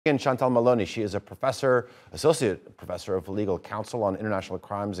And Chantal Meloni, she is a professor, associate professor of legal counsel on international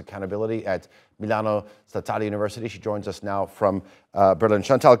crimes accountability at Milano Statale University. She joins us now from Berlin.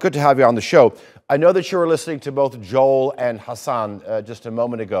 Chantal, good to have you on the show. I know that you were listening to both Joel and Hassan just a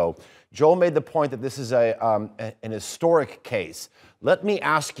moment ago. Joel made the point that this is an historic case. Let me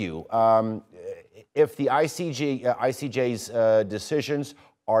ask you, if the ICJ's decisions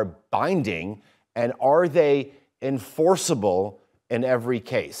are binding, and are they enforceable in every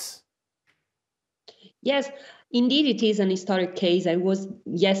case? Yes, indeed, it is an historic case. I was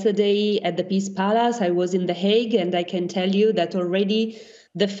yesterday at the Peace Palace. I was in The Hague, and I can tell you that already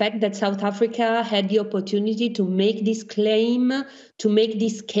the fact that South Africa had the opportunity to make this claim, to make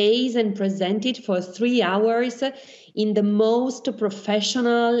this case and present it for 3 hours in the most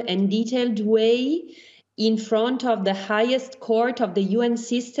professional and detailed way in front of the highest court of the UN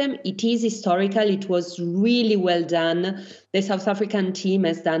system, it is historical. It was really well done. The South African team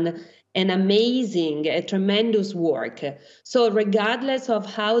has done an amazing, a tremendous work. So regardless of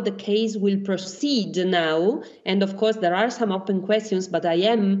how the case will proceed now, and of course there are some open questions, but I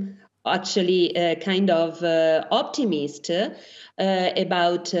am actually kind of optimist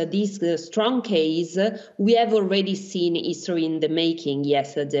about this strong case. We have already seen history in the making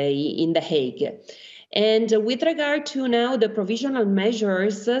yesterday in The Hague. And with regard to now the provisional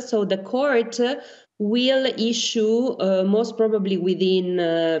measures, so the court will issue most probably within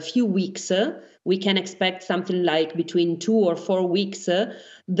a few weeks. We can expect something like between 2 or 4 weeks,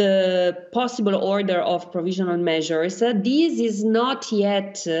 the possible order of provisional measures. This is not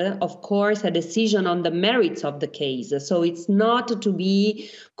yet, of course, a decision on the merits of the case. So it's not to be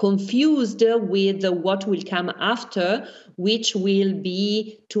confused with what will come after, which will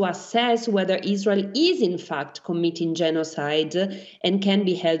be to assess whether Israel is in fact committing genocide and can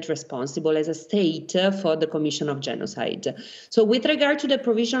be held responsible as a state for the commission of genocide. So with regard to the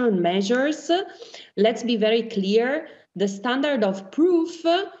provisional measures, let's be very clear, the standard of proof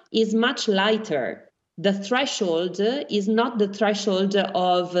is much lighter. The threshold is not the threshold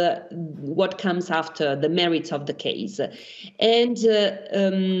of what comes after, the merits of the case. And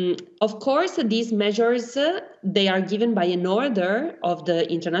of course, these measures, they are given by an order of the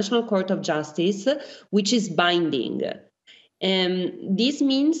International Court of Justice, which is binding. This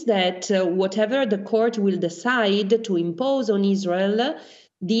means that whatever the court will decide to impose on Israel,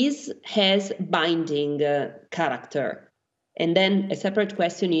 this has binding character. And then a separate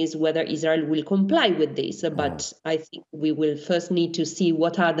question is whether Israel will comply with this. But I think we will first need to see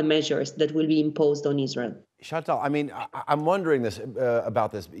what are the measures that will be imposed on Israel. Chantal, I mean, I'm wondering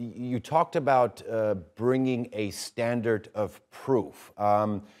about this. You talked about bringing a standard of proof.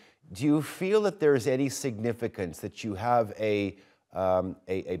 Do you feel that there's any significance that you have a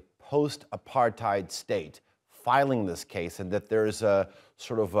post-apartheid state filing this case, and that there's a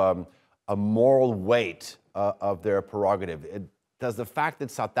sort of a moral weight of their prerogative? Does the fact that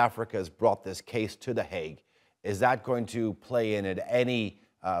South Africa has brought this case to The Hague, is that going to play in at any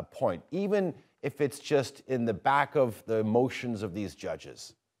point, even if it's just in the back of the emotions of these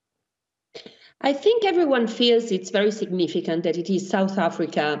judges? I think everyone feels it's very significant that it is South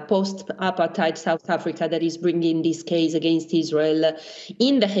Africa, post-apartheid South Africa, that is bringing this case against Israel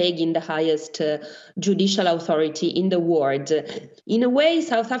in The Hague, in the highest judicial authority in the world. In a way,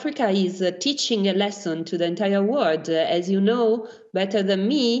 South Africa is teaching a lesson to the entire world. As you know better than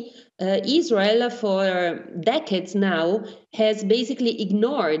me, Israel for decades now has basically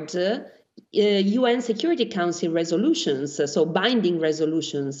ignored UN Security Council resolutions, so binding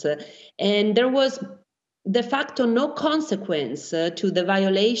resolutions, and there was de facto no consequence to the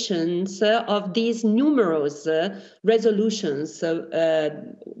violations of these numerous resolutions.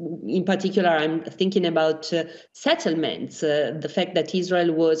 In particular, I'm thinking about settlements, the fact that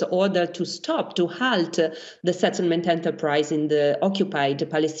Israel was ordered to stop, to halt the settlement enterprise in the occupied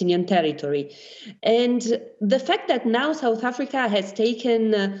Palestinian territory. And the fact that now South Africa has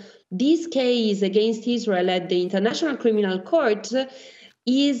taken this case against Israel at the International Criminal Court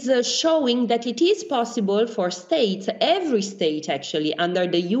is showing that it is possible for states, every state actually, under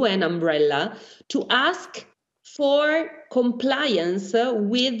the UN umbrella, to ask for compliance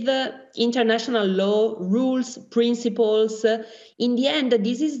with international law, rules, principles. In the end,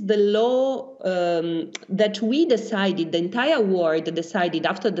 this is the law that we decided, the entire world decided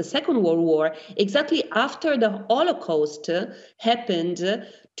after the Second World War, exactly after the Holocaust happened,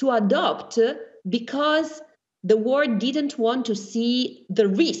 to adopt, because the world didn't want to see the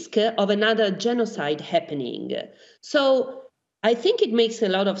risk of another genocide happening. So I think it makes a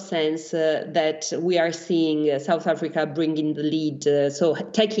lot of sense that we are seeing South Africa bringing the lead,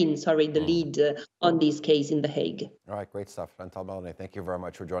 taking the lead on this case in The Hague. All right, great stuff. Chantal Meloni, thank you very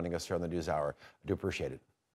much for joining us here on the NewsHour. I do appreciate it.